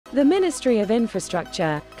The Ministry of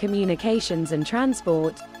Infraestructura, Communications and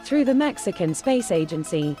Transport, through the Mexican Space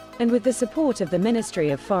Agency, and with the support of the Ministry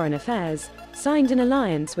of Foreign Affairs, signed an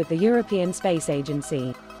alliance with the European Space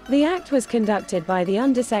Agency. The act was conducted by the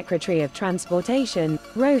Undersecretary of Transportation,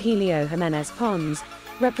 Rogelio Jimenez Pons,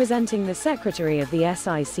 representing the Secretary of the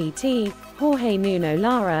SICT, Jorge Nuno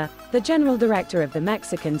Lara, the General Director of the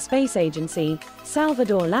Mexican Space Agency,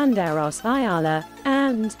 Salvador Landeros Ayala,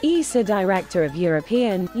 and ESA Director of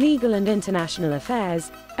European, Legal and International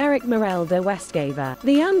Affairs, Eric Morel de Westgaver.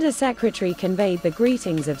 The Undersecretary conveyed the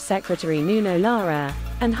greetings of Secretary Nuno Lara,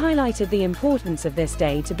 and highlighted the importance of this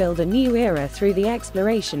day to build a new era through the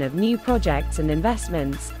exploration of new projects and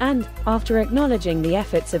investments, and, after acknowledging the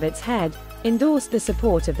efforts of its head, endorsed the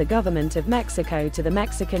support of the government of Mexico to the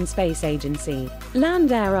Mexican Space Agency.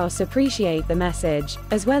 Landeros appreciate the message,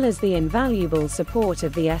 as well as the invaluable support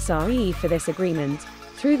of the SRE for this agreement,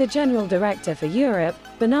 through the General Director for Europe,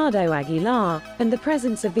 Bernardo Aguilar, and the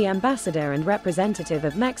presence of the Ambassador and Representative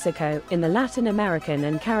of Mexico in the Latin American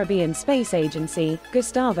and Caribbean Space Agency,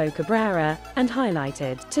 Gustavo Cabrera, and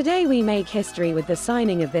highlighted, "Today we make history with the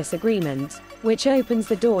signing of this agreement, which opens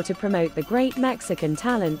the door to promote the great Mexican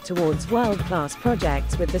talent towards world-class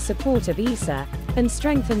projects with the support of ESA, and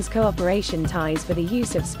strengthens cooperation ties for the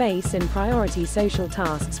use of space in priority social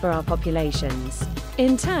tasks for our populations."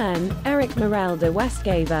 In turn, Eric Morel de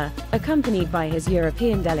Westgaver, accompanied by his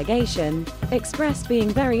European delegation, expressed being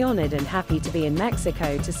very honored and happy to be in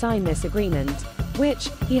Mexico to sign this agreement, which,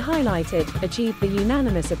 he highlighted, achieved the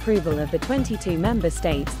unanimous approval of the 22 member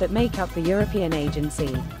states that make up the European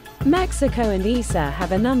agency. Mexico and ESA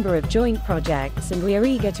have a number of joint projects, and we are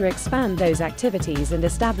eager to expand those activities and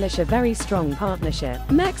establish a very strong partnership.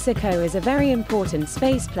 Mexico is a very important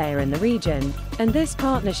space player in the region, and this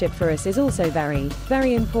partnership for us is also very,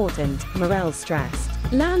 very important, Morel stressed.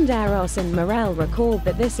 Landeros and Morel recalled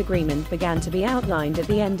that this agreement began to be outlined at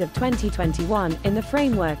the end of 2021 in the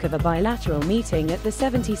framework of a bilateral meeting at the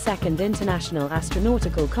 72nd International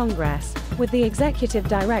Astronautical Congress, with the Executive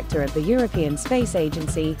Director of the European Space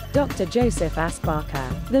Agency, Dr. Joseph Asbarca.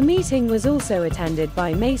 The meeting was also attended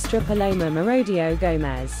by Maestra Paloma Merodio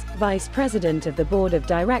Gomez, Vice President of the Board of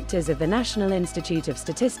Directors of the National Institute of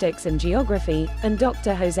Statistics and Geography, and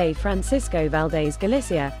Dr. Jose Francisco Valdez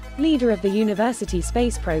Galicia, leader of the University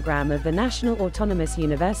Space Program of the National Autonomous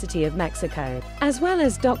University of Mexico, as well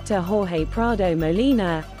as Dr. Jorge Prado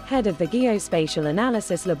Molina, head of the Geospatial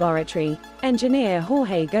Analysis Laboratory, engineer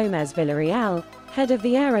Jorge Gomez Villarreal, head of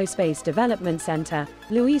the Aerospace Development Center,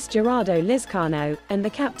 Luis Gerardo Lizcano, and the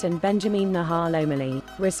Captain Benjamin Nahar Lomeli,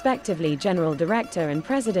 respectively General Director and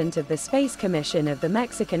President of the Space Commission of the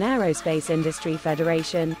Mexican Aerospace Industry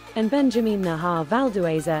Federation, and Benjamin Nahar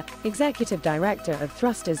Valdueza, Executive Director of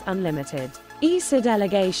Thrusters Unlimited. ESA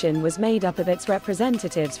delegation was made up of its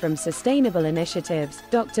representatives from Sustainable Initiatives,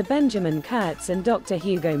 Dr. Benjamin Kurtz and Dr.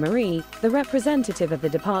 Hugo Marie, the representative of the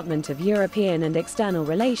Department of European and External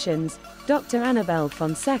Relations, Dr. Annabel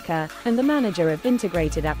Fonseca, and the Manager of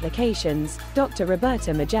Integrated Applications, Dr.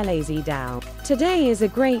 Roberta Magelesi Dow. Today is a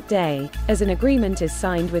great day, as an agreement is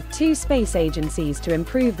signed with two space agencies to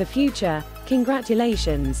improve the future.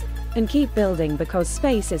 Congratulations, and keep building, because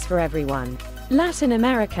space is for everyone. Latin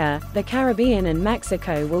America, the Caribbean and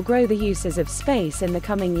Mexico will grow the uses of space in the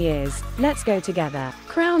coming years. Let's go together.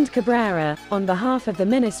 Crowned Cabrera, on behalf of the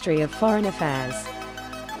Ministry of Foreign Affairs.